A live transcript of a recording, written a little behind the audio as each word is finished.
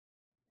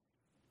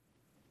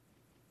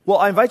Well,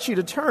 I invite you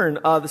to turn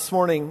this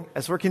morning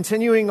as we're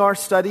continuing our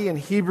study in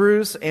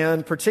Hebrews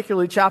and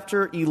particularly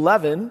chapter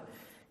 11,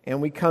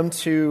 and we come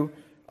to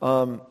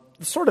the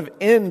sort of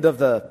end of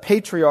the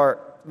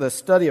patriarch, the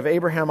study of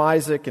Abraham,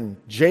 Isaac, and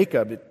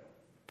Jacob. It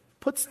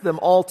puts them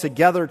all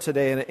together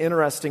today in an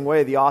interesting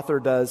way, the author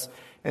does,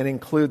 and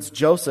includes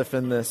Joseph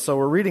in this. So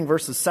we're reading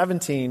verses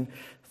 17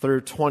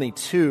 through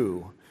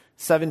 22.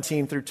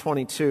 17 through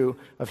 22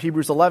 of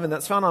Hebrews 11.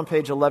 That's found on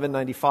page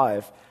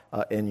 1195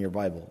 in your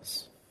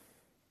Bibles.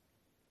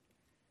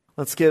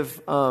 Let's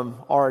give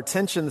our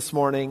attention this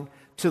morning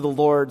to the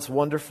Lord's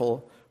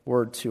wonderful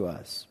word to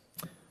us.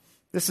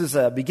 This is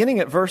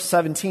beginning at verse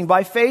 17.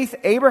 By faith,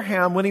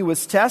 Abraham, when he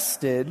was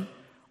tested,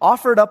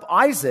 offered up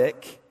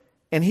Isaac,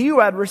 and he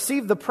who had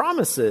received the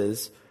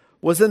promises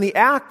was in the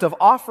act of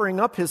offering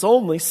up his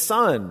only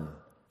son,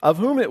 of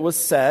whom it was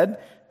said,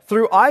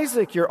 "Through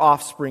Isaac your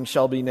offspring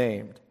shall be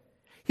named."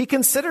 He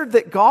considered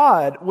that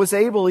God was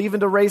able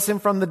even to raise him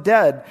from the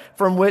dead,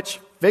 from which,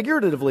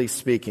 figuratively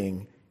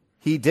speaking,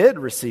 he did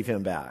receive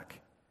him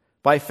back.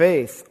 By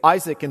faith,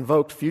 Isaac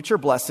invoked future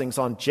blessings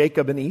on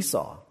Jacob and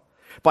Esau.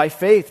 By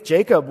faith,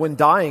 Jacob, when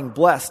dying,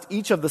 blessed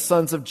each of the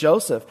sons of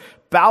Joseph,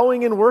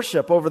 bowing in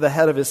worship over the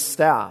head of his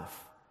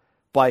staff.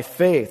 By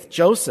faith,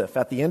 Joseph,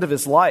 at the end of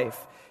his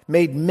life,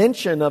 made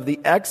mention of the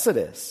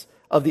exodus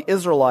of the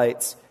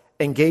Israelites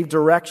and gave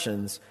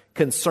directions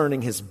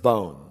concerning his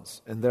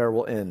bones. And there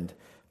we'll end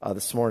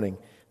this morning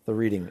the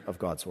reading of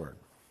God's word.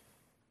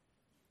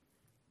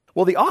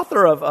 Well, the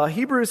author of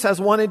Hebrews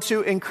has wanted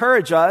to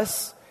encourage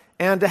us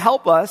and to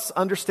help us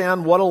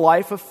understand what a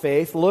life of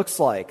faith looks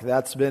like.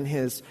 That's been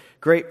his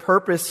great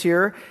purpose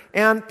here,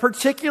 and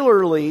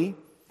particularly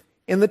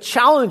in the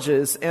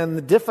challenges and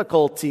the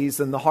difficulties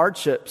and the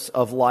hardships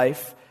of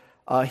life,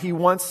 he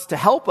wants to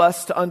help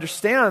us to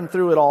understand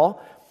through it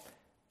all,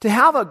 to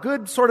have a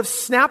good sort of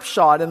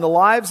snapshot in the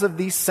lives of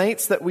these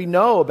saints that we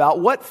know about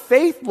what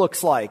faith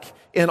looks like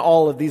in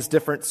all of these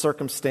different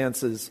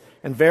circumstances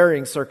and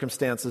varying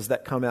circumstances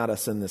that come at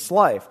us in this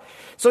life.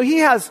 So he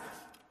has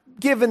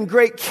given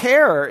great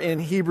care in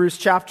Hebrews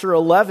chapter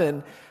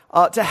 11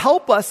 to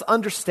help us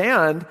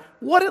understand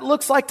what it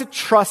looks like to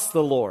trust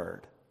the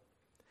Lord,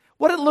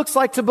 what it looks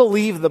like to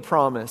believe the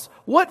promise,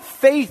 what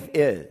faith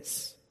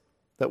is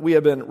that we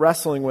have been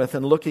wrestling with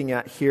and looking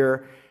at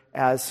here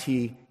as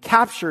he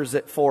captures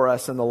it for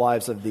us in the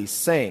lives of these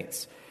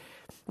saints.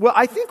 Well,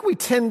 I think we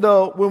tend,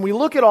 though, when we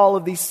look at all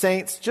of these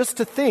saints, just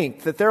to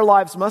think that their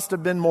lives must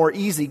have been more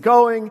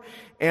easygoing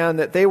and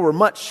that they were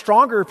much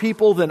stronger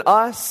people than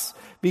us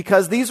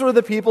because these were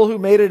the people who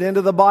made it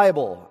into the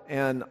Bible.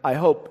 And I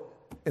hope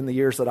in the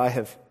years that I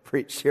have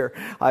preached here,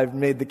 I've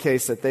made the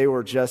case that they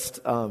were just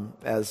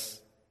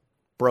as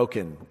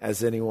broken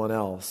as anyone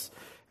else.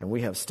 And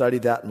we have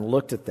studied that and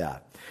looked at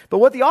that. But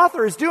what the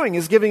author is doing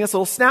is giving us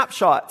little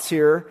snapshots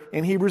here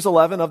in Hebrews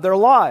 11 of their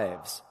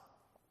lives.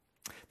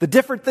 The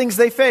different things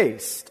they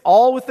faced,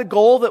 all with the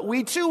goal that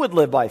we too would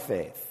live by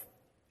faith.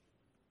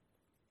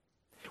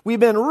 We've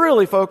been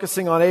really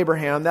focusing on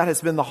Abraham. That has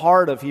been the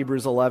heart of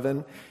Hebrews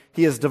 11.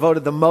 He has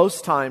devoted the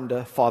most time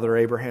to Father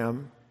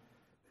Abraham.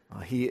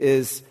 He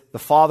is the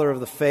father of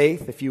the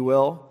faith, if you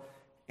will,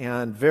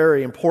 and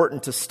very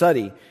important to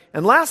study.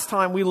 And last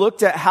time we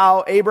looked at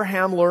how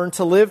Abraham learned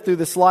to live through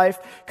this life,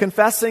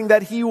 confessing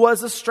that he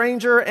was a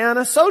stranger and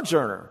a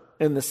sojourner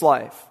in this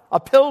life, a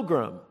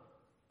pilgrim.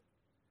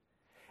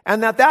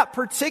 And that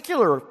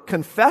particular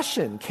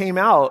confession came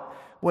out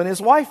when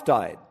his wife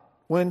died,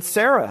 when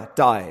Sarah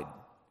died.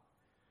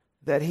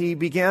 That he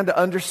began to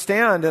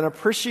understand and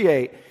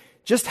appreciate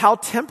just how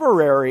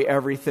temporary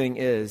everything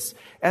is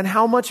and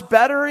how much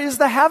better is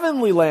the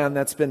heavenly land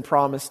that's been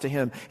promised to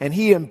him. And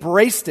he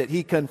embraced it,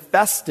 he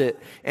confessed it,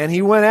 and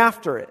he went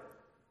after it.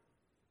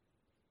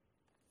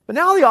 But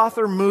now the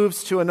author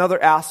moves to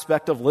another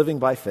aspect of living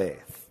by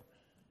faith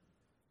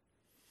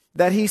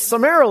that he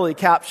summarily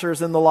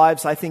captures in the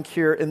lives, I think,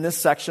 here in this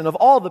section of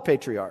all the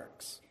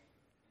patriarchs.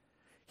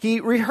 He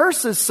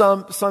rehearses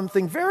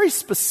something very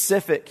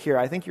specific here.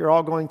 I think you're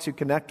all going to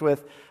connect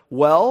with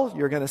well.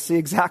 You're going to see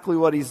exactly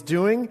what he's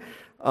doing.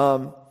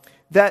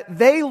 That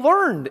they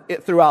learned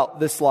it throughout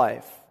this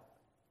life.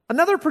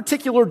 Another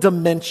particular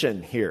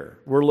dimension here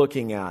we're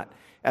looking at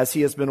as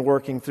he has been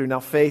working through. Now,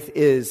 faith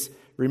is,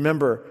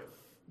 remember,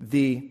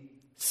 the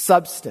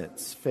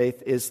substance.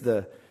 Faith is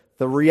the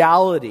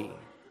reality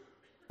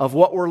of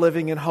what we're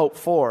living in hope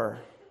for.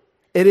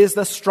 It is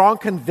the strong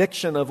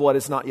conviction of what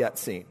is not yet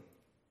seen.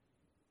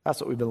 That's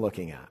what we've been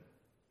looking at.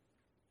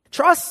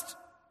 Trust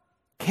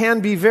can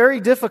be very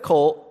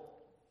difficult,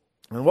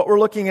 and what we're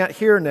looking at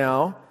here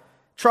now,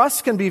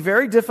 trust can be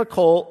very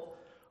difficult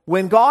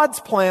when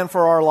God's plan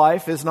for our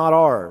life is not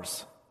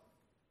ours.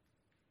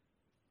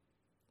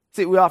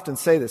 See, we often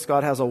say this,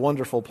 God has a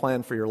wonderful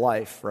plan for your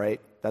life, right?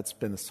 That's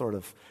been the sort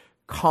of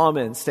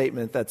common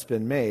statement that's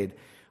been made.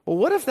 Well,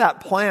 what if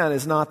that plan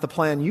is not the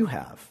plan you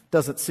have?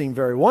 Doesn't seem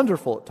very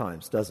wonderful at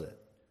times, does it?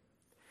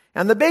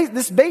 And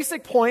this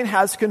basic point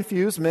has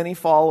confused many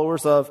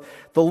followers of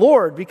the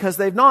Lord because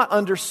they've not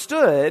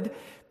understood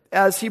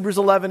as Hebrews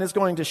 11 is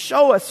going to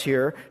show us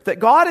here, that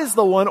God is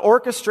the one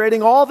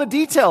orchestrating all the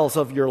details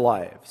of your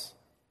lives.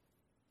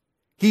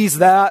 He's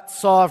that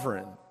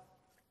sovereign.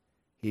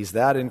 He's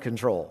that in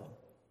control.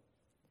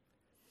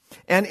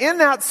 And in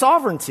that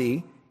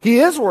sovereignty, He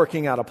is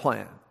working out a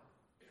plan.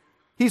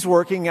 He's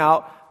working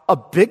out a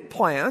big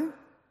plan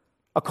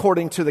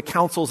according to the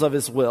counsels of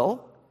His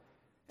will.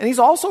 And He's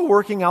also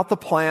working out the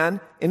plan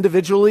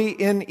individually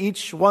in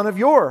each one of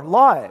your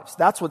lives.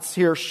 That's what's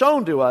here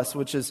shown to us,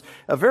 which is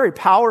a very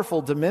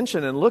powerful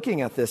dimension in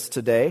looking at this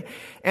today.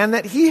 And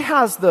that He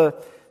has the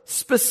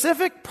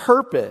specific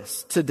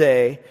purpose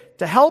today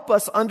to help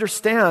us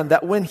understand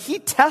that when He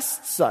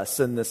tests us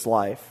in this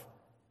life,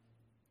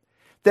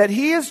 that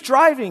He is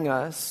driving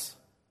us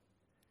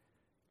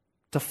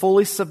to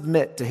fully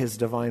submit to His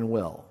divine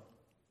will.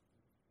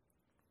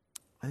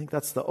 I think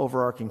that's the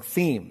overarching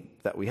theme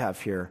that we have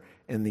here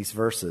in these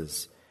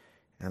verses.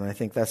 And I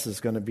think this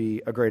is going to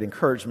be a great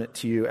encouragement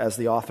to you, as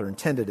the author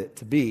intended it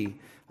to be,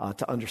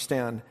 to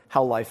understand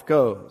how life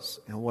goes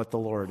and what the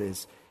Lord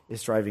is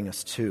driving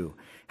us to.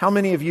 How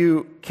many of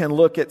you can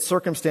look at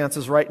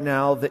circumstances right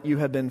now that you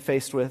have been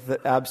faced with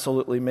that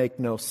absolutely make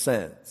no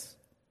sense?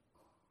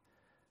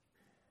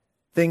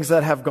 Things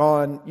that have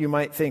gone, you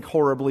might think,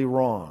 horribly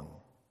wrong.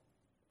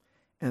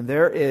 And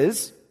there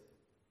is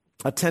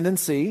a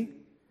tendency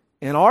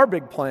in our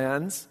big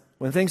plans,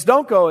 when things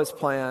don't go as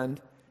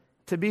planned,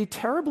 to be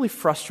terribly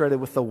frustrated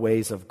with the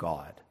ways of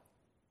God.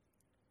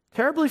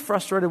 Terribly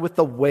frustrated with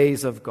the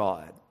ways of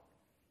God.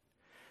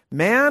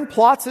 Man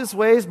plots his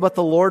ways, but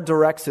the Lord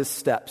directs his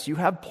steps. You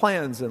have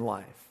plans in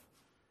life.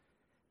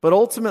 But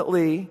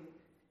ultimately,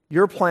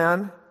 your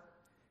plan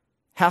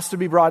has to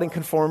be brought in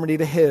conformity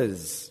to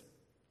His.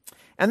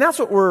 And that's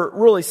what we're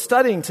really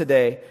studying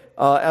today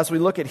as we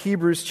look at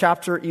Hebrews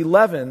chapter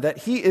 11, that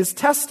He is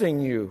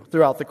testing you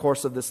throughout the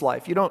course of this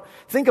life. You don't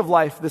think of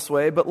life this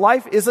way, but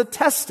life is a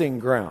testing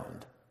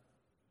ground.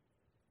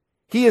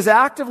 He is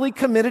actively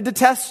committed to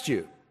test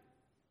you.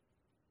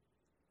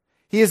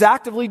 He is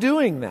actively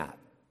doing that.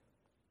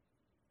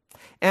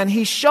 And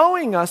He's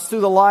showing us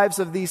through the lives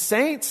of these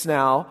saints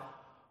now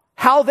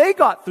how they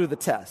got through the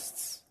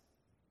tests.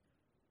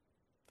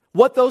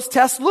 What those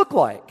tests look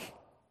like.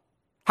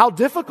 How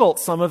difficult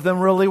some of them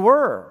really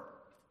were.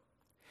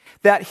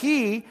 That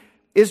He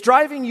is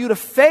driving you to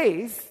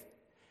faith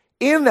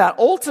in that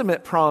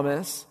ultimate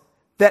promise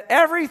that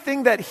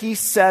everything that He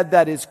said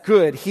that is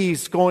good,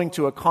 He's going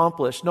to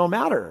accomplish, no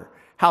matter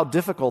how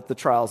difficult the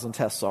trials and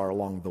tests are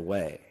along the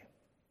way.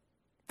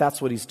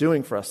 That's what He's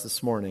doing for us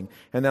this morning,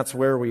 and that's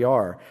where we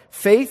are.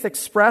 Faith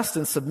expressed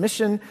in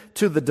submission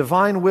to the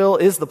divine will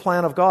is the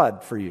plan of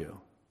God for you.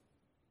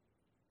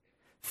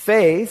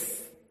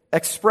 Faith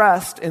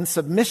expressed in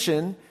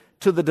submission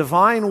to the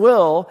divine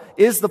will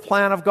is the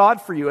plan of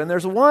God for you. And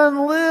there's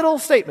one little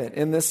statement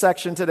in this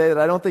section today that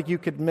I don't think you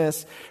could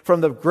miss.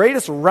 From the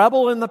greatest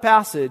rebel in the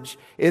passage,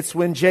 it's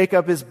when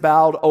Jacob is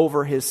bowed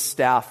over his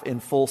staff in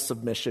full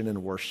submission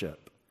and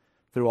worship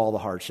through all the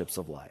hardships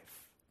of life.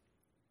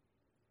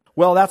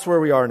 Well, that's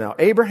where we are now.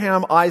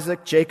 Abraham,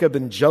 Isaac, Jacob,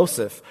 and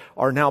Joseph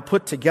are now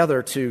put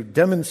together to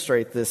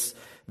demonstrate this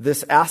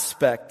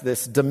aspect,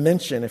 this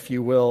dimension, if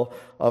you will,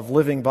 of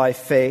living by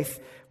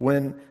faith,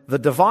 when the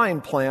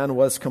divine plan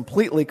was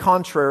completely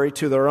contrary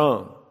to their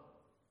own.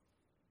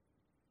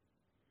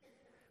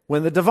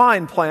 When the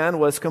divine plan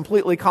was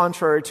completely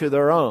contrary to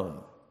their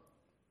own.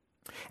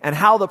 And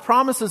how the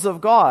promises of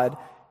God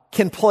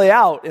can play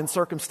out in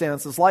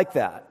circumstances like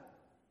that.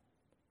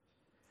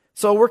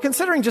 So we're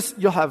considering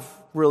you'll have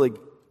really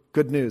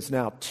good news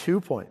now.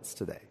 2 points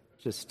today.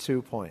 Just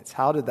 2 points.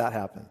 How did that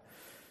happen?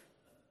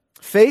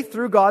 Faith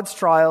through God's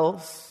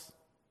trials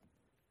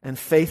and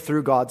faith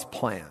through God's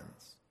plans.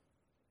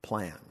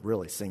 Plan,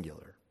 really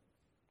singular.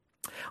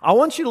 I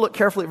want you to look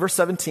carefully at verse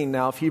 17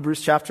 now of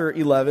Hebrews chapter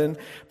 11.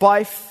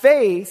 By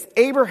faith,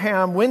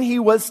 Abraham, when he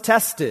was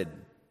tested,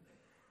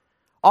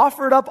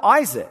 offered up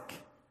Isaac.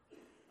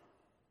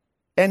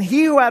 And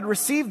he who had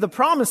received the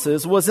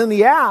promises was in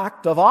the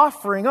act of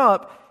offering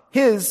up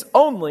his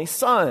only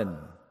son,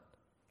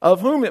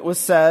 of whom it was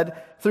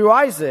said, through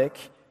Isaac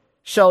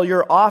shall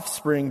your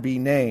offspring be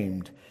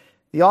named.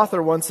 The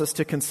author wants us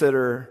to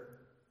consider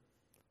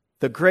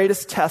the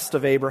greatest test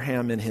of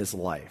Abraham in his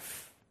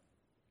life.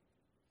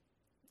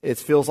 It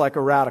feels like a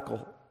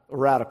radical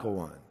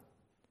one.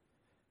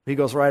 He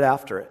goes right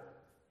after it.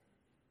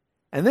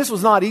 And this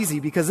was not easy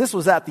because this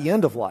was at the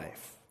end of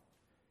life.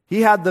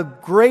 He had the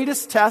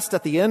greatest test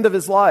at the end of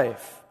his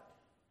life.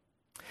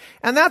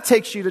 And that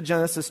takes you to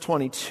Genesis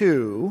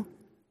 22,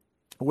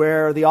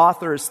 where the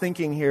author is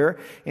thinking here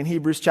in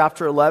Hebrews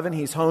chapter 11.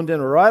 He's honed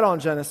in right on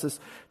Genesis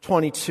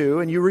 22.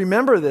 And you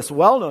remember this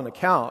well-known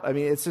account. I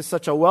mean, it's just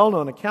such a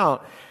well-known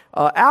account.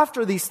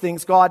 After these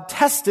things, God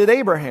tested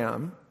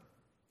Abraham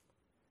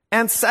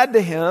and said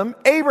to him,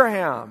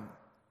 Abraham.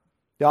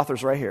 The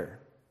author's right here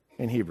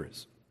in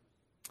Hebrews.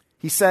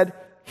 He said,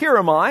 here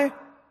am I.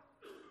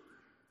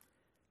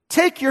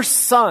 Take your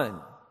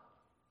son,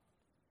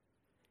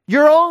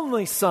 your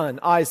only son,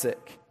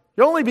 Isaac,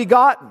 your only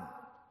begotten,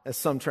 as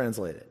some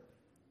translate it,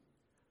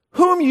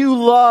 whom you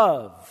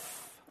love,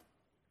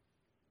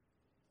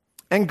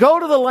 and go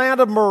to the land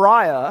of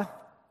Moriah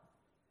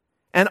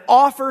and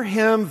offer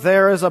him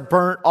there as a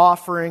burnt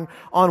offering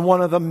on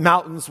one of the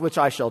mountains which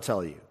I shall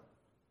tell you.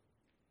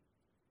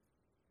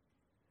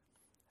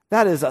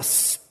 That is a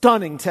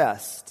stunning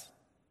test.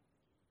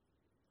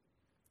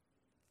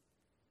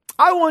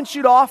 I want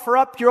you to offer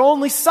up your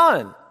only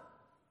son.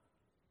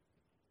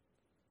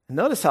 And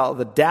notice how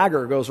the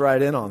dagger goes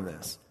right in on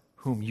this.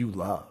 Whom you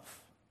love.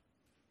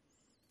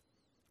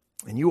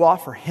 And you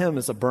offer him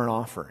as a burnt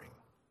offering.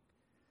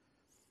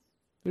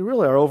 We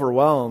really are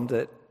overwhelmed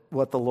at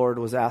what the Lord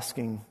was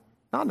asking,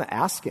 not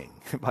asking,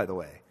 by the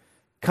way,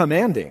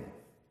 commanding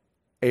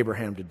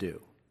Abraham to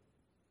do.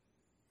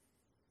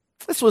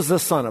 This was the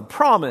son of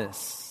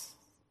promise.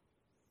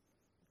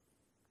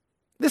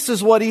 This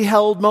is what he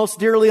held most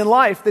dearly in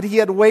life, that he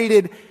had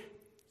waited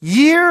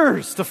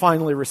years to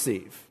finally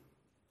receive.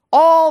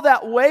 All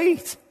that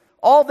wait,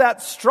 all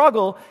that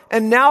struggle,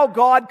 and now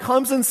God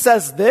comes and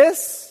says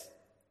this?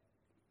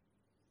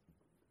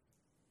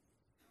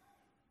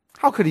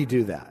 How could he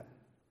do that?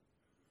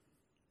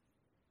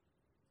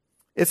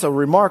 It's a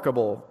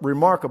remarkable,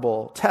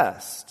 remarkable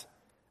test.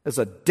 It's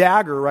a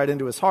dagger right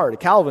into his heart.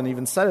 Calvin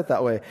even said it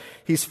that way.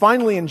 He's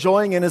finally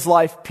enjoying in his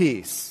life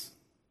peace.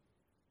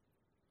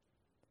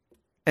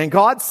 And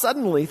God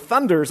suddenly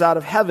thunders out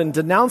of heaven,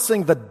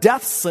 denouncing the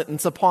death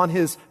sentence upon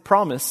his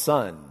promised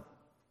son.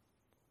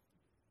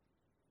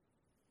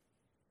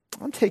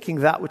 I'm taking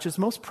that which is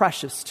most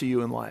precious to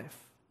you in life.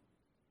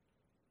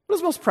 What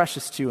is most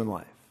precious to you in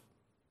life?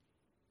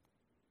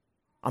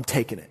 I'm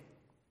taking it.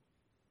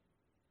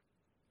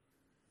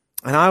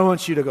 And I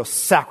want you to go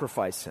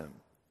sacrifice him.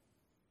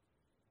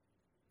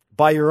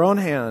 By your own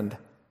hand,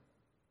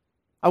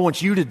 I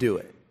want you to do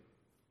it.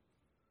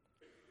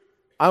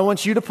 I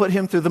want you to put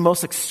him through the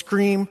most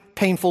extreme,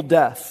 painful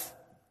death.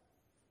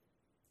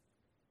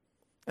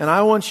 And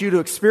I want you to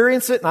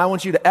experience it, and I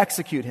want you to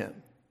execute him.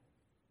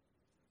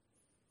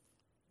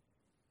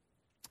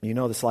 You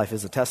know this life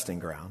is a testing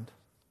ground.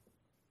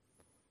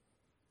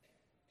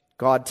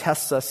 God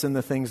tests us in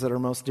the things that are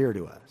most dear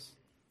to us.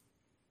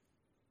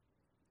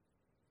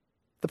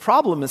 The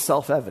problem is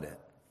self-evident.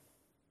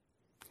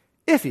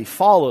 If he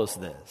follows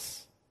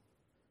this,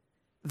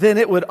 then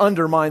it would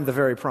undermine the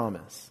very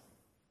promise.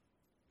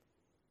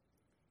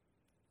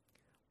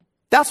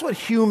 That's what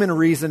human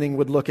reasoning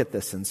would look at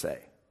this and say.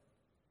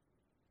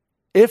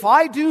 If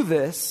I do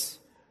this,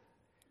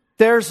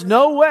 there's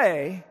no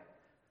way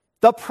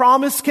the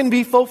promise can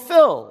be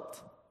fulfilled.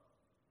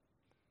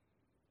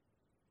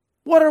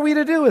 What are we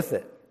to do with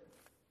it?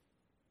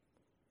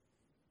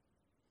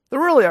 There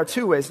really are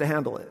two ways to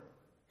handle it.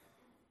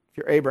 If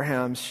you're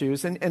Abraham's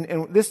shoes,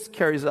 and this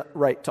carries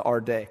right to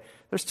our day.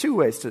 There's two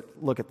ways to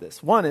look at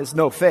this. One is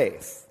no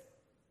faith.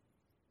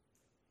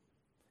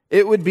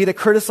 It would be to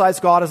criticize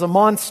God as a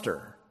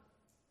monster.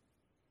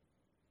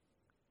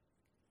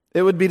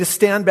 It would be to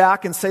stand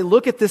back and say,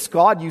 look at this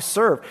God you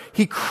serve.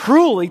 He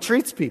cruelly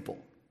treats people.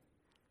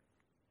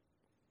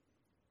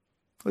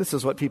 This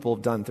is what people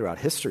have done throughout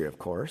history, of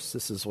course.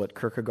 This is what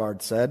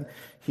Kierkegaard said.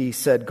 He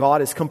said,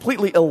 God is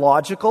completely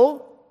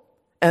illogical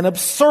and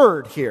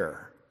absurd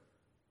here.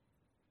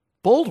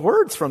 Bold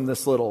words from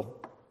this little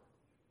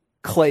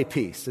clay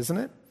piece, isn't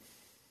it?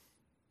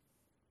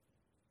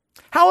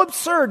 How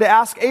absurd to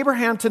ask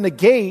Abraham to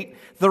negate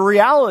the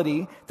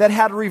reality that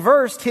had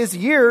reversed his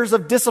years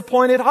of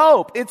disappointed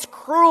hope. It's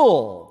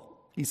cruel,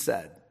 he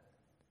said.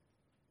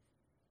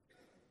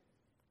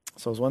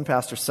 So as one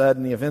pastor said,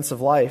 in the events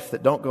of life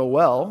that don't go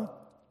well,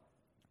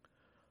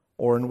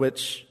 or in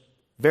which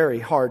very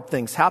hard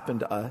things happen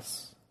to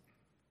us,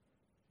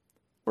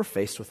 we're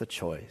faced with a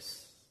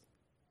choice.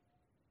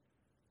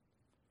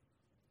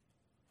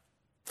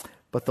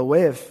 But the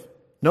way of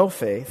no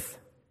faith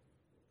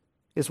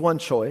is one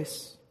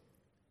choice.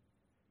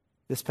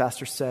 This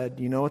pastor said,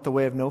 you know what the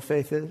way of no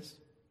faith is?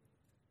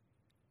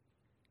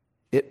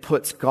 It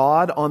puts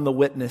God on the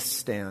witness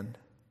stand,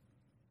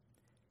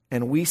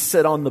 and we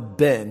sit on the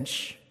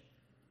bench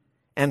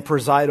and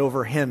preside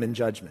over him in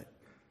judgment.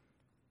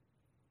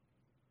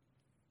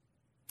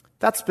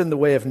 That's been the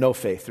way of no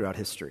faith throughout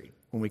history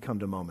when we come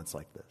to moments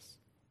like this.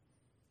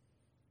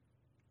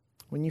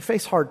 When you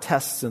face hard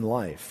tests in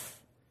life,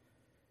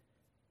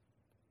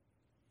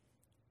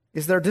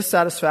 is there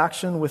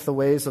dissatisfaction with the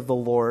ways of the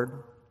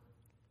Lord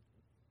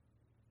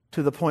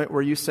to the point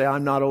where you say,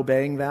 I'm not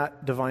obeying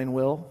that divine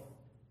will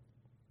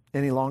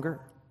any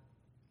longer?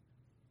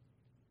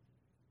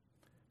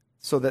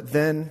 So that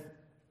then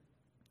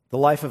the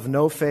life of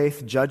no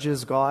faith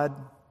judges God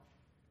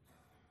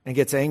and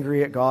gets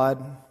angry at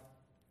God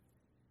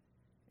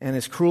and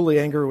is cruelly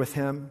angry with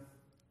him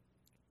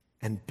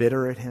and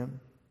bitter at him.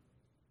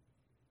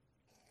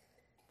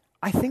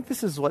 I think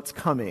this is what's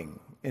coming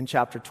in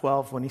chapter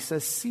 12 when he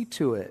says, see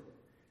to it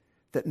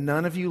that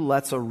none of you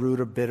lets a root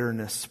of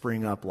bitterness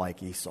spring up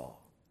like Esau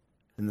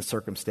in the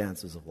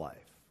circumstances of life.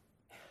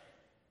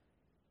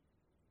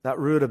 That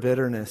root of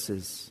bitterness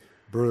is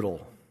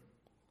brutal.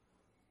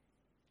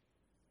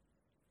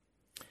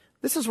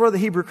 This is where the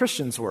Hebrew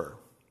Christians were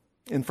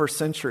in first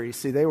century.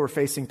 See, they were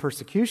facing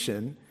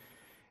persecution,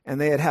 and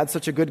they had had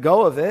such a good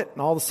go of it,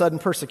 and all of a sudden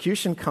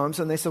persecution comes,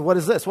 and they said, what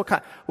is this? What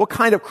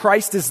kind of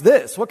Christ is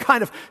this? What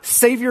kind of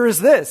Savior is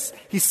this?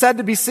 He's said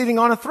to be sitting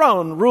on a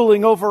throne,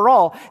 ruling over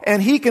all,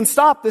 and he can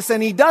stop this,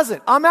 and he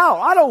doesn't. I'm out.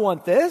 I don't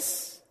want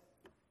this.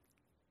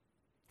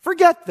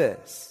 Forget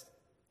this.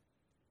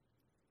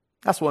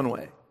 That's one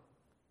way.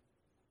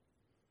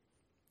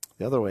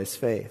 The other way is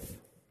faith,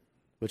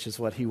 which is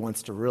what he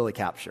wants to really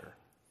capture.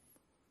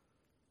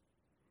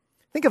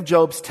 Think of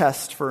Job's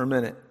test for a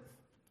minute.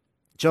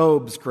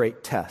 Job's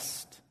great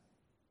test.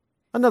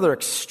 Another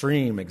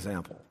extreme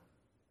example.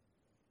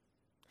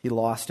 He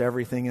lost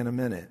everything in a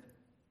minute.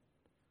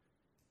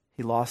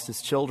 He lost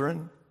his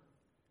children.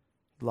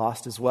 He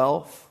lost his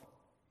wealth.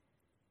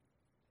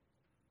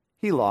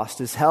 He lost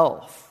his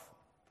health.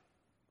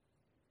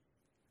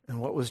 And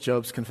what was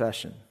Job's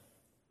confession?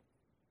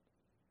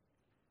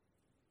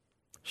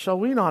 Shall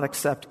we not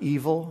accept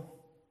evil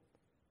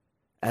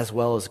as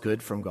well as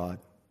good from God?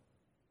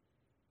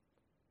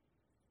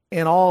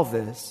 In all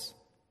this,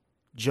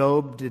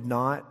 Job did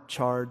not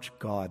charge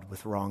God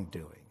with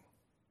wrongdoing.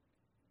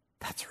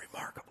 That's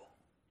remarkable.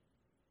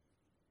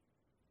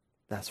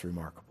 That's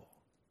remarkable.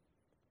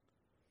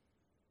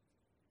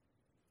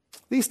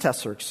 These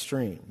tests are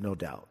extreme, no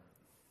doubt.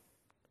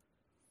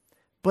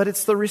 But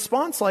it's the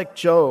response like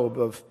Job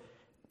of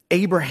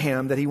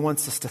Abraham that he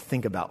wants us to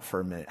think about for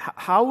a minute.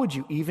 How would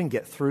you even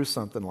get through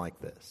something like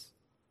this?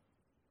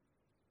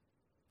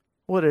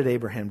 What did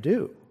Abraham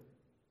do?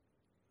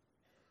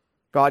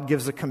 God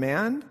gives a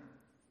command,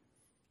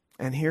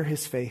 and here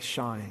his face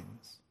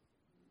shines.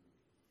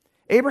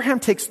 Abraham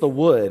takes the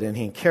wood and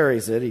he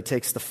carries it. He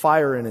takes the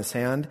fire in his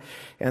hand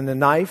and the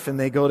knife, and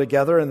they go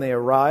together and they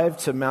arrive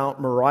to Mount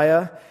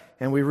Moriah.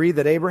 And we read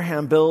that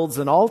Abraham builds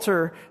an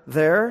altar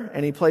there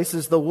and he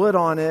places the wood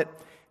on it.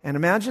 And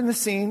imagine the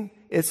scene.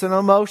 It's an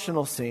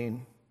emotional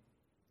scene.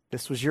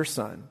 This was your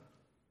son.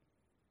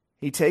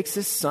 He takes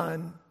his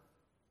son,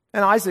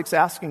 and Isaac's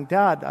asking,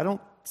 Dad, I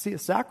don't see a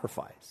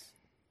sacrifice.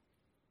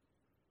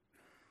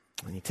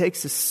 And he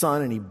takes his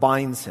son and he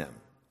binds him.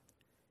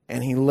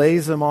 And he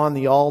lays him on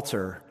the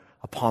altar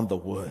upon the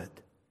wood.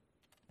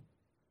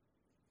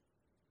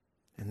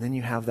 And then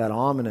you have that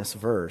ominous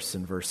verse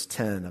in verse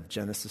 10 of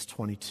Genesis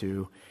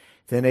 22.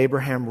 Then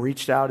Abraham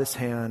reached out his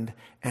hand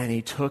and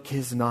he took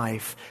his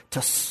knife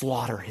to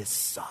slaughter his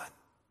son.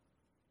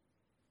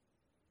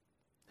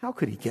 How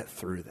could he get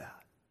through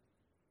that?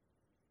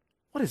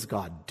 What is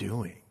God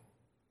doing?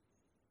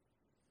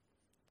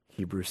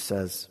 Hebrews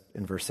says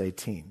in verse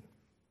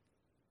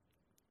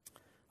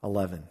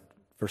 11,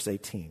 verse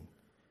 18.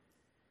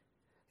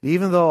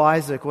 Even though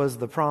Isaac was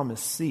the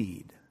promised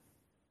seed,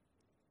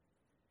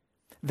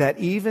 that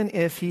even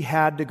if he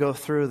had to go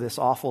through this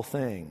awful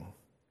thing,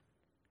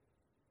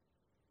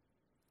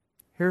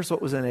 here's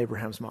what was in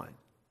Abraham's mind.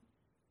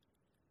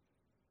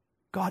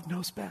 God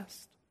knows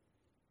best.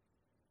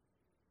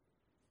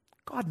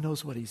 God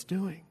knows what he's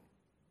doing.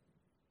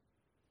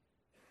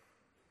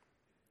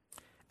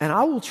 And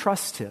I will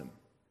trust him.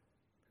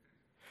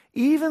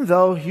 Even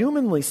though,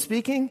 humanly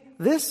speaking,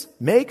 this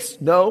makes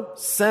no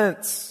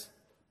sense.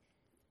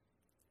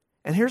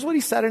 And here's what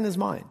he said in his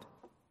mind.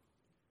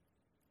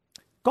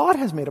 God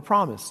has made a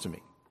promise to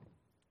me.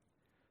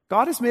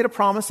 God has made a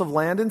promise of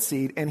land and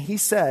seed, and he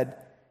said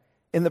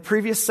in the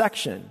previous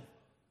section,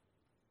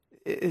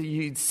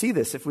 you'd see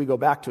this if we go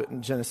back to it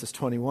in Genesis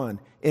 21,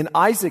 in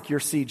Isaac your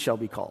seed shall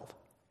be called.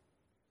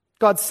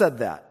 God said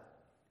that.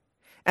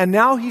 And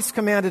now he's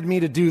commanded me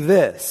to do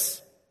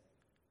this.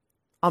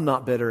 I'm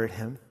not bitter at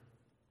him.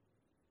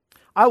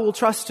 I will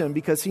trust him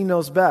because he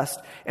knows best.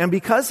 And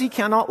because he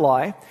cannot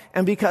lie,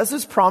 and because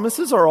his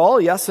promises are all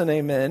yes and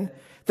amen,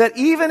 that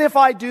even if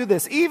I do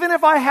this, even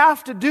if I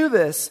have to do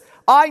this,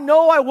 I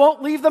know I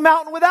won't leave the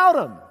mountain without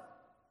him.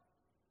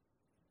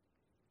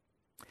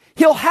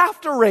 He'll have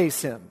to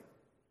raise him.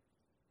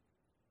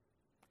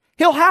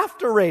 He'll have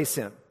to raise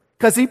him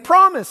because he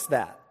promised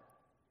that.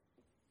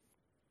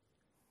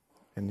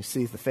 And you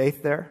see the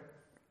faith there?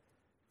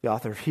 The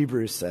author of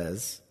Hebrews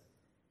says,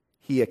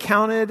 he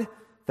accounted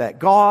that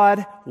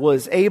God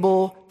was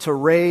able to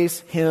raise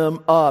him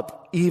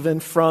up even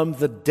from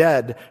the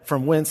dead,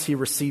 from whence he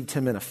received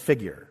him in a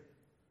figure.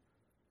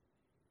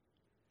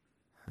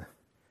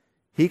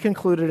 He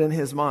concluded in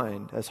his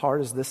mind, as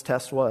hard as this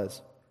test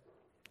was,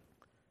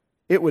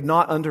 it would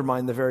not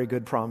undermine the very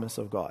good promise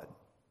of God.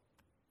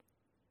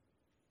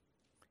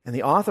 And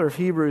the author of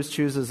Hebrews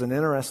chooses an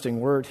interesting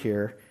word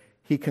here.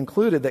 He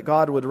concluded that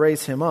God would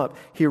raise him up.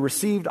 He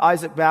received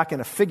Isaac back in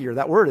a figure.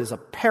 That word is a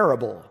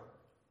parable.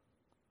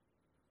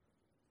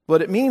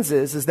 What it means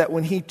is that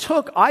when he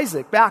took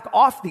Isaac back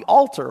off the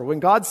altar, when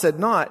God said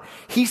not,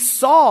 he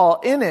saw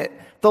in it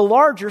the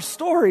larger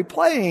story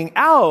playing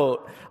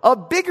out, a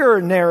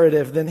bigger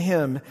narrative than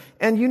him.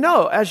 And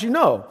as you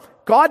know,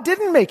 God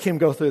didn't make him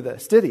go through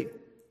this, did he?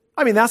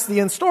 I mean, that's the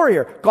end story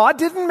here. God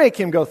didn't make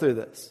him go through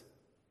this.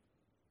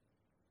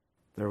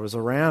 There was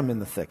a ram in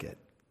the thicket.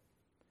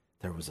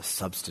 There was a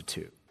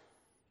substitute.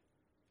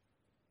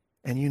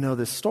 And you know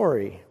this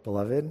story,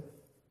 beloved.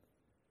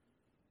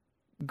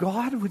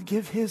 God would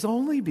give his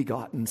only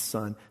begotten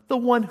son, the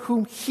one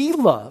whom he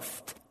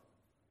loved.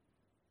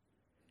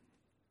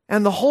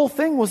 And the whole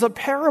thing was a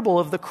parable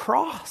of the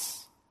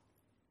cross.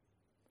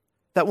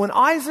 That when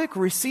Isaac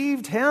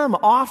received him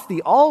off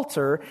the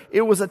altar,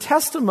 it was a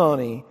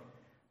testimony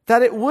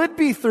that it would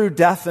be through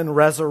death and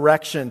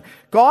resurrection.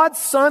 God's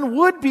son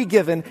would be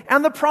given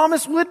and the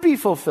promise would be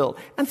fulfilled.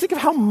 And think of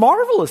how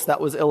marvelous that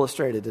was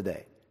illustrated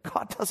today.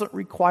 God doesn't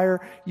require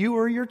you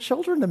or your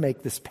children to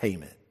make this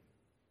payment.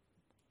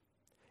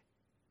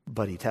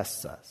 But he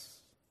tests us.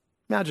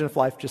 Imagine if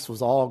life just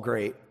was all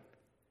great.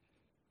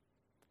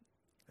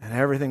 And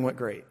everything went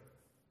great.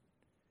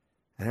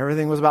 And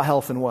everything was about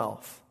health and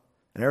wealth.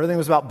 And everything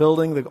was about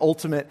building the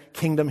ultimate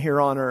kingdom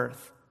here on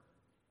earth.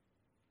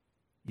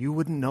 You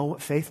wouldn't know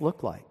what faith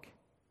looked like.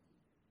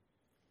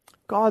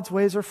 God's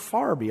ways are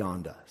far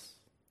beyond us.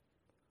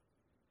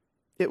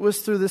 It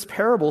was through this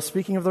parable,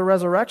 speaking of the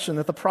resurrection,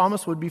 that the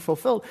promise would be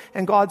fulfilled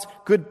and God's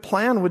good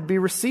plan would be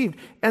received.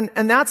 And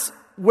that's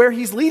where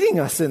he's leading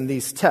us in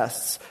these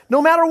tests,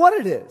 no matter what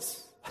it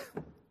is.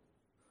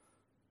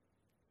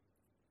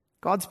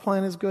 God's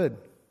plan is good.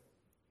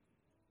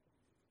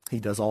 He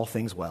does all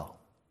things well.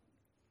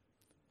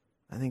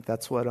 I think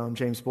that's what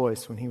James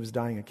Boyce, when he was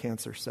dying of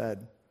cancer,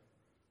 said.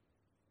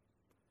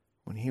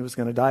 When he was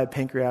going to die of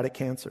pancreatic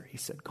cancer, he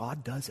said,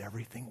 God does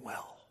everything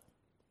well.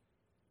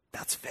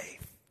 That's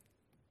faith.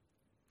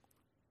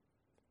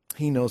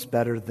 He knows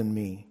better than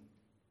me.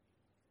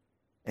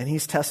 And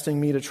he's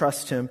testing me to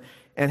trust him.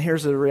 And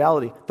here's the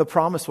reality. The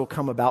promise will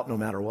come about no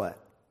matter what.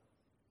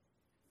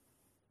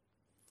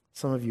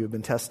 Some of you have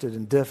been tested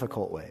in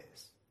difficult ways.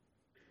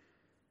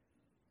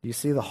 Do you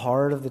see the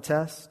heart of the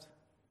test?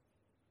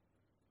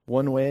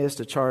 One way is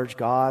to charge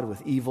God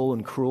with evil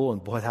and cruel,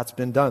 and boy, that's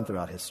been done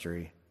throughout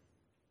history.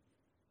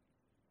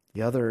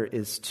 The other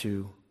is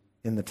to,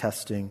 in the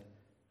testing,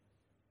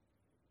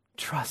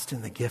 trust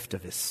in the gift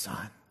of his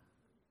Son,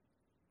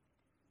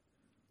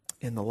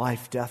 in the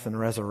life, death, and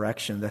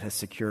resurrection that has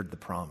secured the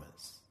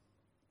promise.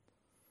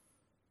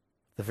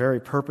 The very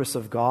purpose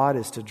of God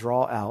is to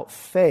draw out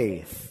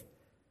faith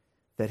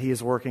that he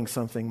is working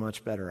something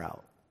much better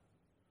out.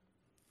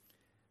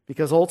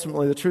 Because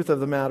ultimately, the truth of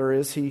the matter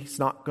is he's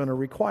not going to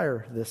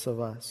require this of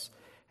us.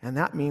 And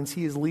that means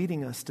he is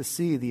leading us to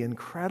see the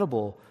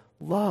incredible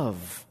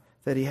love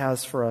that he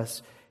has for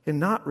us in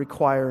not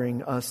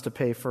requiring us to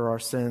pay for our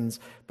sins,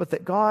 but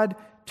that God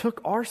took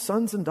our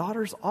sons and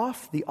daughters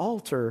off the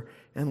altar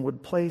and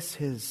would place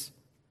his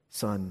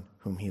Son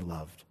whom he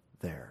loved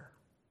there.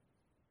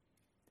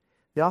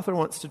 The author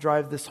wants to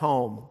drive this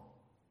home.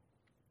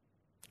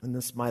 And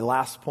this is my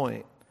last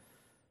point.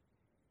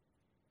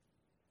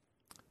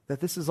 That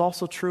this is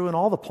also true in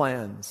all the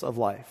plans of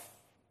life.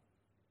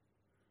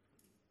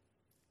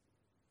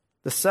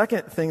 The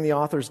second thing the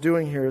author's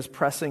doing here is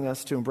pressing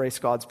us to embrace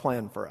God's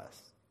plan for us.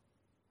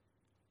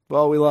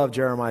 Well, we love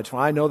Jeremiah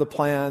 20. I know the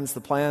plans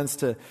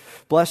to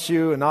bless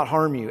you and not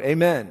harm you.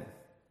 Amen.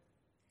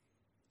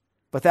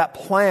 But that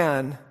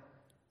plan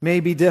may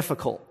be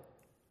difficult.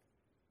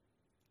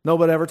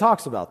 Nobody ever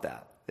talks about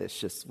that. It's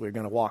just we're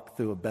going to walk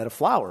through a bed of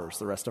flowers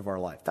the rest of our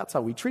life. That's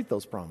how we treat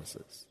those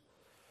promises.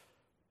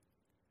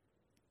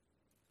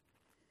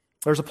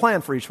 There's a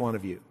plan for each one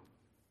of you.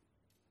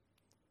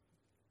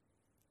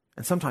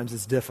 And sometimes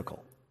it's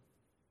difficult.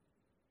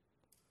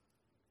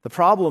 The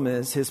problem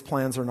is his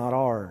plans are not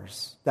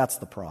ours. That's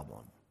the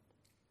problem.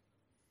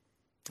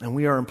 And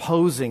we are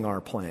imposing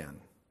our plan.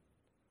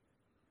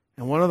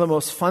 And one of the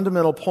most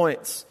fundamental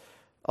points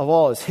of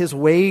all is his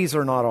ways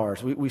are not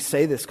ours. We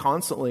say this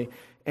constantly.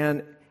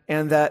 And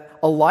that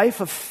a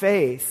life of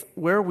faith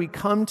where we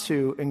come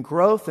to in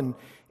growth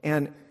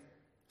and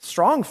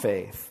strong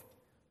faith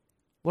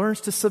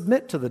learns to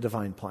submit to the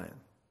divine plan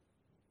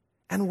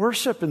and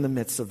worship in the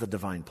midst of the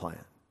divine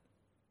plan.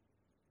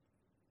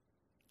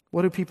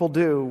 What do people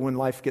do when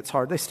life gets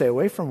hard? They stay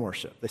away from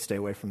worship. They stay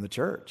away from the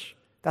church.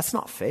 That's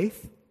not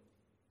faith.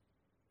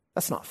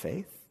 That's not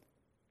faith.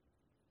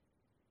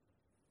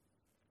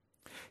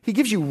 He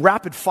gives you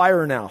rapid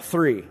fire now,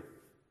 3.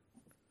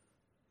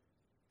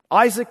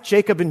 Isaac,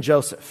 Jacob, and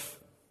Joseph.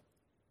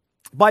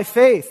 By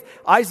faith,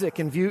 Isaac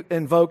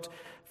invoked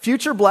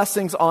future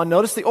blessings on,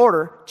 notice the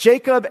order,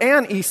 Jacob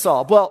and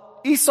Esau. Well,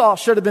 Esau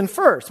should have been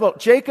first. Well,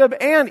 Jacob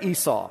and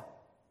Esau.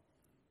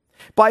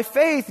 By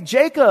faith,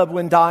 Jacob,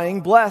 when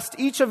dying, blessed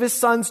each of his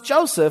sons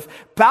Joseph,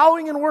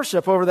 bowing in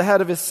worship over the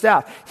head of his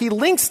staff. He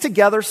links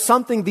together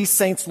something these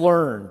saints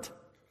learned.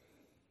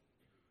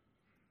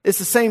 It's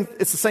the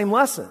same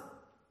lesson.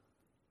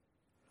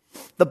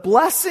 The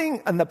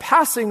blessing and the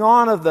passing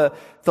on of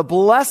the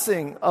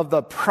blessing of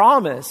the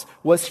promise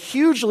was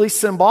hugely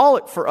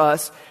symbolic for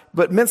us,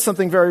 but meant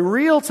something very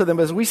real to them.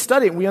 As we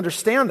study it, we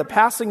understand the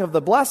passing of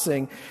the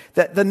blessing,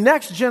 that the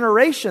next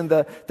generation,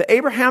 the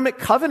Abrahamic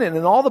covenant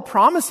and all the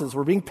promises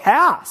were being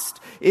passed.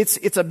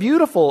 It's a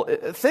beautiful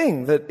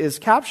thing that is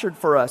captured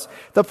for us.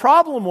 The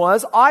problem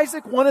was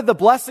Isaac wanted the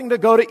blessing to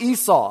go to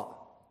Esau.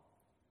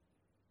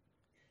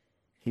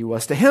 He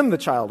was to him the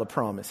child of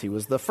promise. He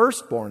was the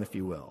firstborn, if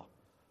you will.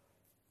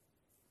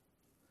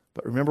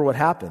 But remember what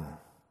happened.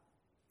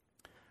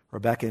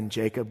 Rebekah and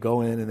Jacob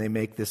go in and they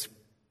make this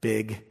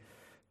big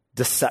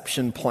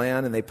deception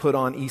plan, and they put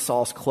on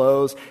Esau's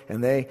clothes,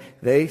 and they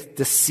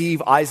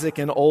deceive Isaac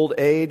in old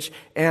age,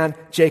 and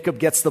Jacob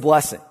gets the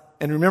blessing.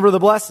 And remember the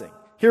blessing.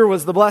 Here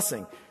was the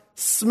blessing.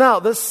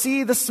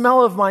 The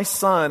smell of my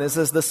son is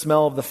as the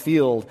smell of the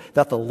field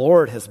that the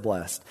Lord has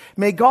blessed.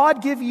 May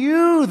God give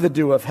you the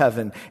dew of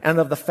heaven and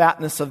of the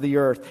fatness of the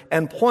earth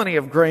and plenty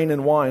of grain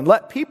and wine.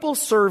 Let people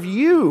serve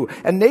you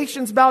and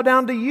nations bow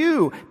down to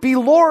you. Be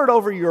Lord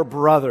over your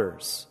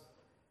brothers.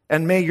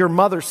 And may your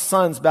mother's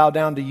sons bow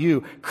down to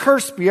you.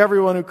 Cursed be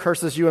everyone who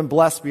curses you, and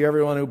blessed be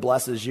everyone who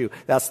blesses you.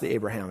 That's the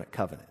Abrahamic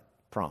covenant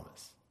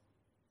promise.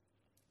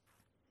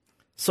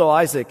 So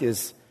Isaac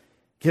is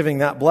giving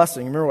that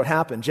blessing. Remember what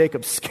happened.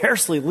 Jacob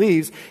scarcely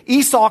leaves.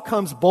 Esau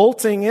comes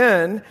bolting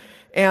in,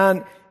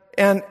 and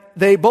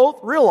they both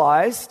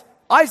realized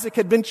Isaac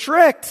had been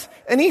tricked.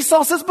 And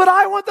Esau says, but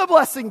I want the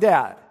blessing,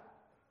 Dad.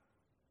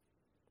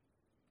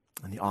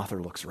 And the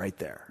author looks right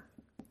there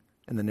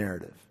in the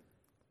narrative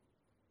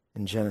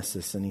in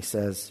Genesis, and he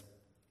says,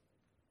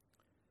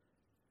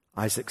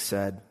 Isaac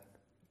said,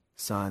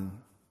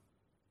 son,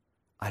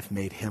 I've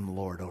made him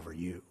Lord over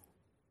you.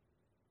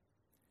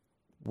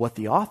 What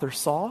the author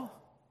saw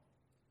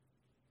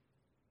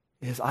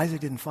is Isaac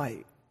didn't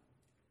fight,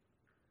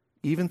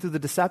 even through the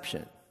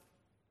deception,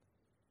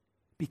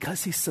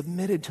 because he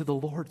submitted to the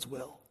Lord's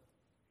will.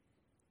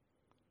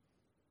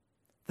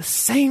 The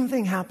same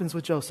thing happens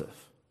with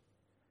Joseph.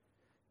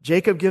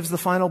 Jacob gives the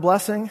final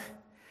blessing,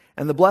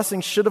 and the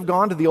blessing should have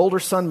gone to the older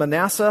son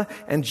Manasseh,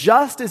 and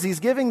just as he's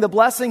giving the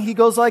blessing, he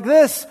goes like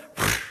this.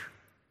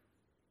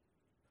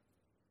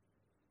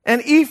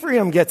 And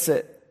Ephraim gets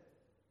it.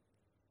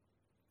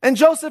 And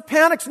Joseph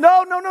panics.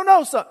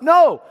 No, son.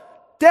 No,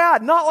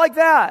 Dad, not like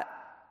that.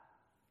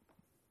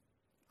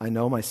 I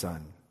know, my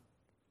son.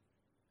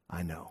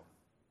 I know.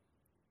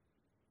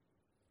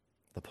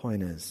 The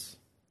point is,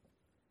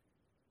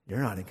 you're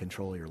not in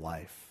control of your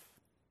life.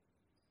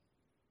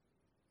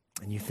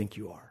 And you think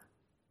you are.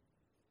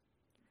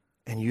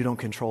 And you don't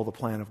control the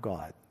plan of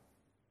God.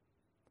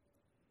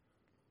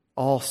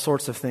 All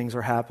sorts of things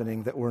are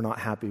happening that we're not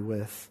happy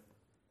with.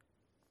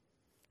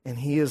 And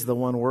He is the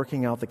one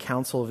working out the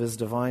counsel of His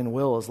divine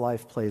will as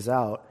life plays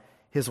out.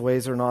 His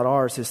ways are not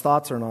ours. His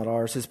thoughts are not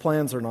ours. His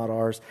plans are not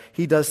ours.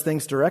 He does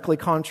things directly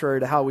contrary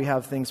to how we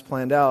have things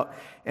planned out.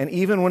 And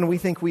even when we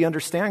think we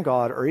understand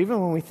God, or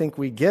even when we think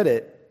we get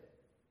it,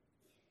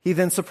 He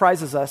then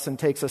surprises us and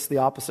takes us the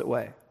opposite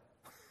way.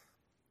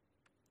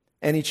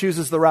 And He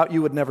chooses the route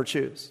you would never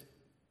choose,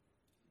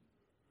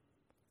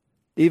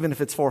 even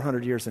if it's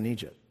 400 years in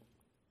Egypt.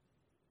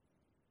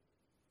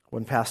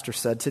 One pastor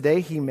said,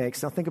 today he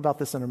makes, now think about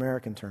this in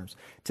American terms,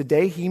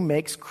 today he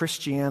makes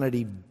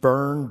Christianity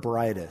burn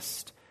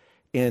brightest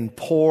in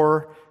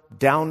poor,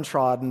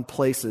 downtrodden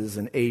places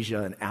in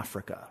Asia and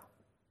Africa,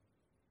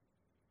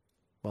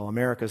 while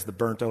America's the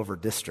burnt over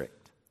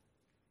district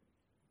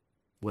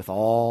with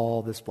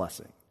all this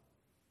blessing.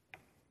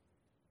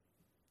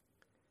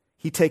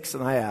 He takes,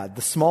 and I add,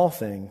 the small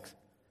things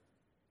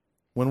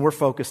when we're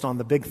focused on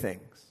the big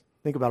things.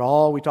 Think about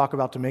all we talk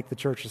about to make the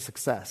church a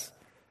success.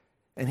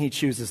 And He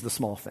chooses the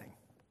small thing.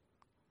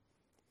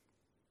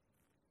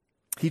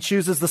 He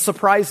chooses the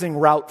surprising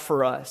route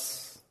for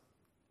us,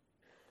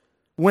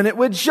 when it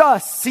would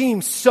just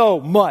seem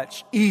so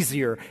much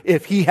easier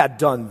if He had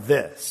done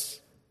this.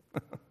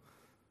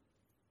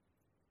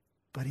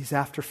 But He's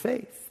after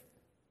faith.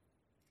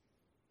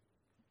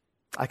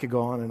 I could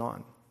go on and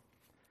on.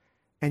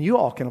 And you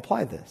all can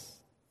apply this.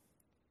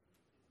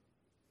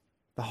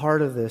 The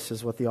heart of this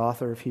is what the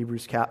author of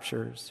Hebrews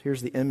captures.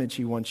 Here's the image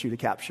he wants you to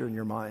capture in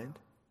your mind.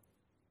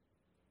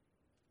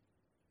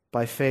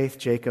 By faith,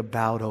 Jacob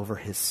bowed over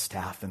his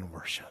staff and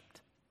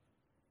worshiped.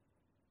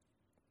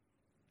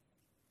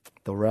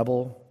 The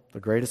rebel,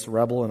 the greatest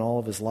rebel in all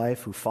of his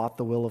life, who fought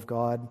the will of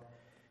God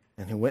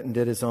and who went and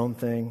did his own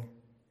thing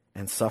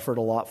and suffered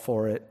a lot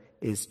for it,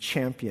 is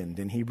championed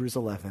in Hebrews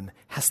 11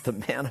 as the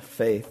man of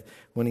faith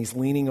when he's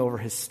leaning over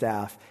his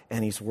staff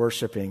and he's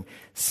worshiping,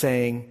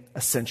 saying,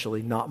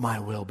 essentially, not my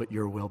will, but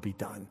your will be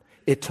done.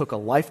 It took a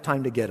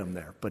lifetime to get him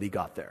there, but he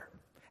got there.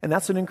 And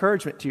that's an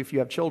encouragement to you if you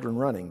have children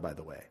running, by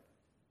the way.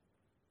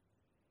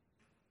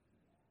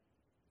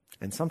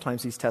 And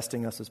sometimes He's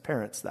testing us as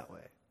parents that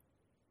way.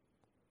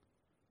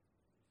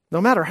 No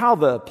matter how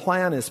the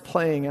plan is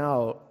playing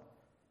out,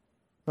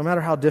 no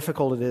matter how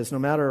difficult it is, no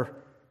matter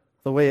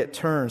the way it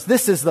turns,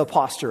 this is the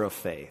posture of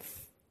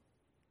faith.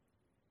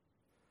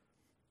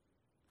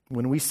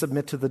 When we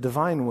submit to the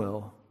divine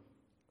will,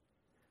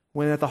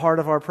 when at the heart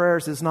of our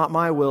prayers is not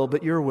my will,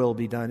 but your will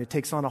be done, it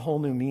takes on a whole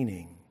new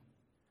meaning.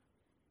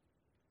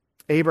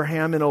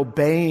 Abraham in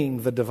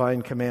obeying the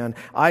divine command,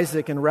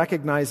 Isaac in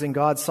recognizing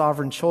God's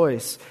sovereign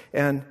choice,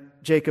 and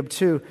Jacob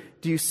too.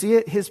 Do you see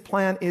it? His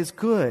plan is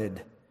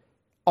good.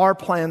 Our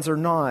plans are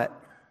not.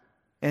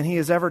 And He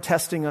is ever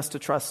testing us to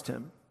trust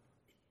Him.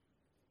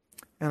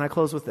 And I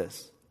close with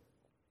this.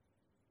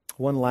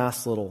 One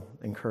last little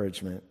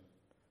encouragement.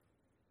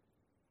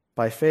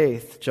 By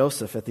faith,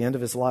 Joseph, at the end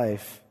of his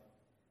life,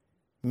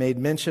 made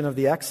mention of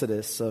the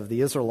exodus of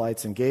the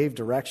Israelites and gave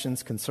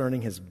directions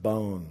concerning his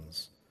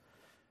bones.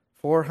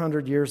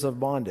 400 years of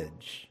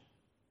bondage.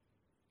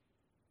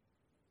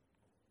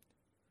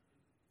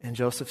 And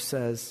Joseph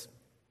says,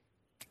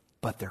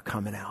 but they're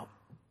coming out.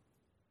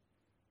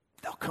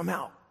 They'll come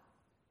out.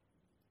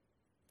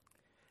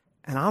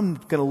 And I'm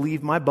going to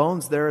leave my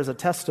bones there as a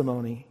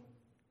testimony.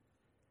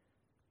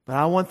 But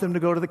I want them to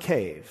go to the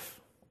cave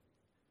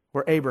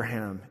where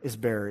Abraham is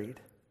buried.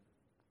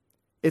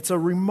 It's a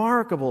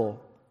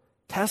remarkable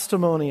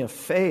testimony of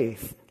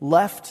faith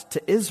left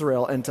to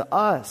Israel and to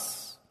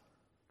us.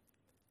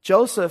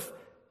 Joseph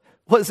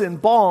was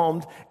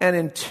embalmed and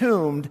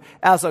entombed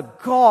as a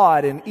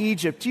god in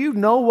Egypt. Do you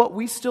know what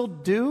we still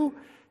do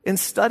in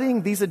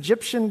studying these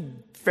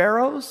Egyptian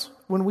pharaohs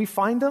when we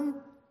find them?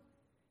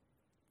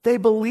 They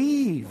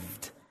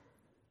believed.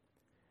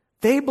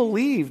 They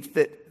believed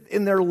that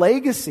in their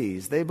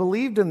legacies. They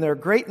believed in their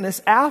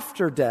greatness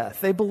after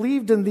death. They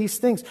believed in these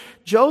things.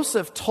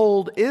 Joseph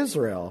told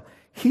Israel,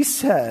 he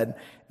said,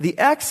 the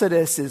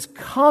Exodus is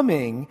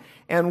coming,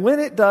 and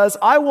when it does,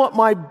 I want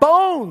my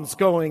bones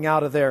going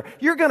out of there.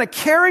 You're going to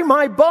carry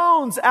my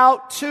bones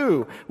out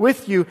too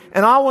with you,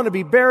 and I want to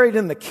be buried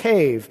in the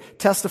cave,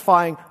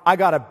 testifying, I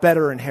got a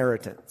better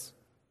inheritance.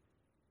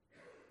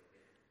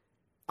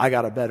 I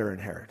got a better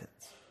inheritance.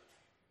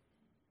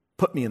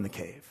 Put me in the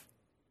cave.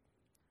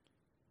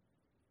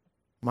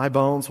 My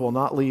bones will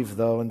not leave,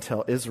 though,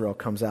 until Israel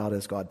comes out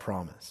as God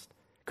promised,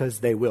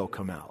 because they will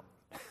come out.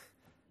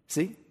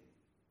 See?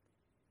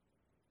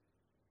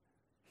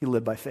 He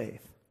lived by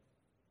faith,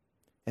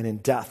 and in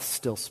death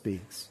still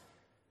speaks,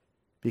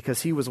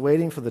 because he was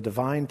waiting for the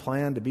divine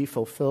plan to be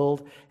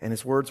fulfilled, and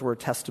his words were a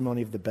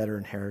testimony of the better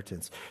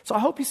inheritance. So I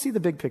hope you see the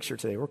big picture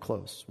today. We're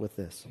close with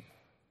this.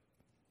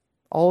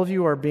 All of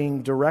you are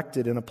being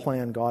directed in a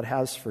plan God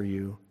has for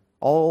you.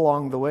 All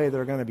along the way,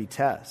 there are going to be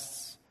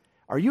tests.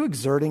 Are you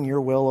exerting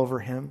your will over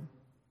him?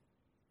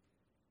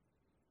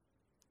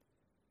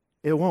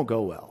 It won't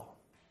go well.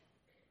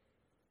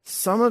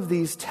 Some of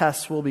these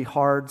tests will be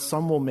hard,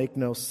 some will make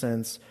no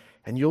sense,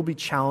 and you'll be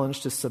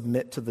challenged to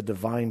submit to the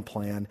divine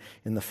plan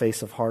in the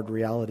face of hard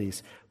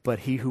realities. But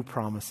he who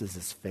promises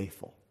is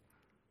faithful.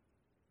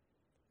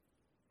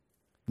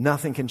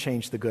 Nothing can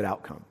change the good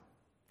outcome.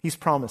 He's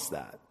promised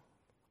that.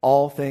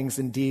 All things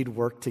indeed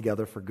work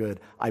together for good.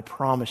 I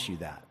promise you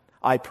that.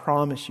 I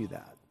promise you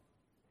that.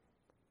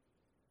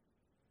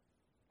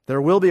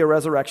 There will be a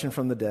resurrection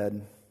from the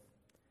dead.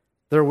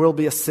 There will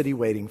be a city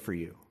waiting for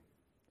you.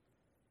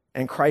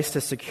 And Christ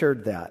has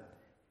secured that.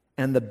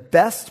 And the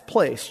best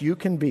place you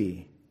can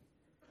be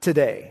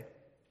today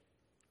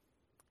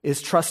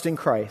is trusting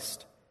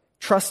Christ,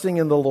 trusting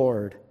in the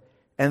Lord.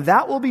 And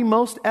that will be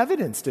most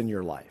evidenced in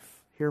your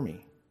life. Hear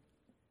me.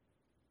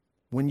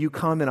 When you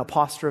come in a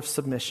posture of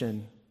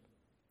submission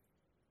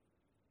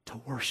to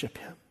worship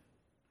him,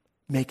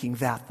 making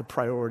that the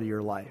priority of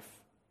your life.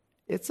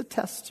 It's a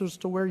test as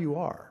to where you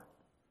are.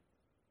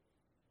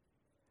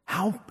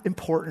 How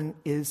important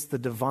is the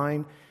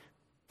divine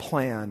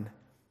plan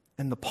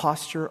and the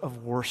posture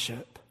of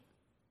worship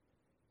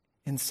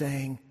in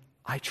saying,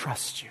 I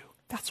trust you.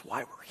 That's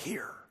why we're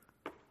here.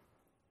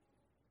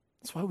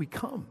 That's why we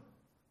come.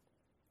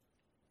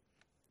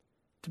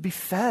 To be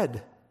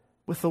fed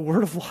with the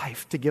word of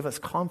life, to give us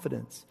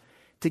confidence,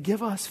 to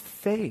give us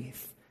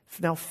faith.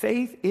 Now,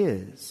 faith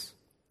is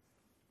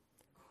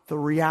the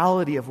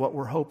reality of what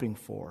we're hoping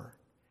for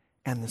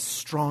and the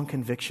strong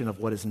conviction of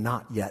what is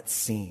not yet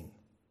seen.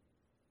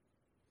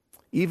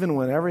 Even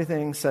when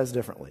everything says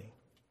differently,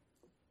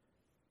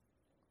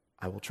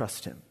 I will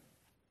trust him.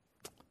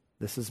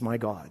 This is my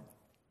God,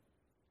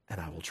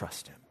 and I will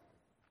trust him.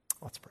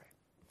 Let's pray.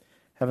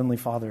 Heavenly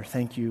Father,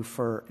 thank you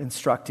for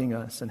instructing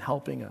us and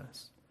helping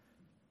us.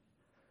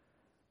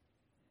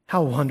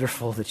 How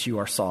wonderful that you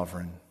are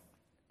sovereign,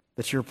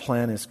 that your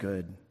plan is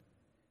good,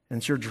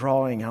 and that you're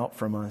drawing out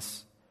from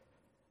us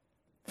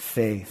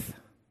faith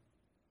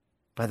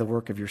by the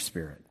work of your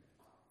Spirit.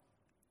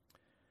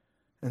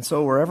 And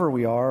so wherever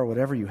we are,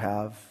 whatever you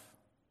have,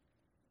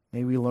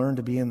 may we learn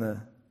to be in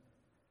the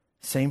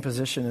same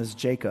position as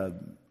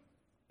Jacob,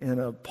 in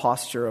a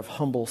posture of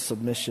humble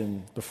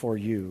submission before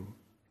you.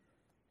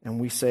 And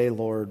we say,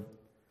 Lord,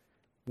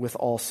 with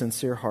all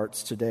sincere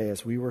hearts today,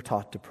 as we were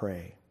taught to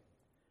pray,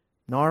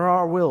 not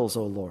our wills,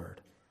 O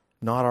Lord,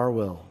 not our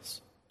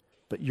wills,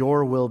 but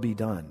your will be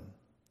done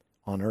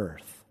on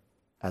earth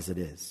as it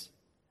is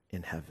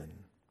in heaven.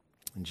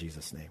 In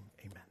Jesus' name,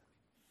 amen.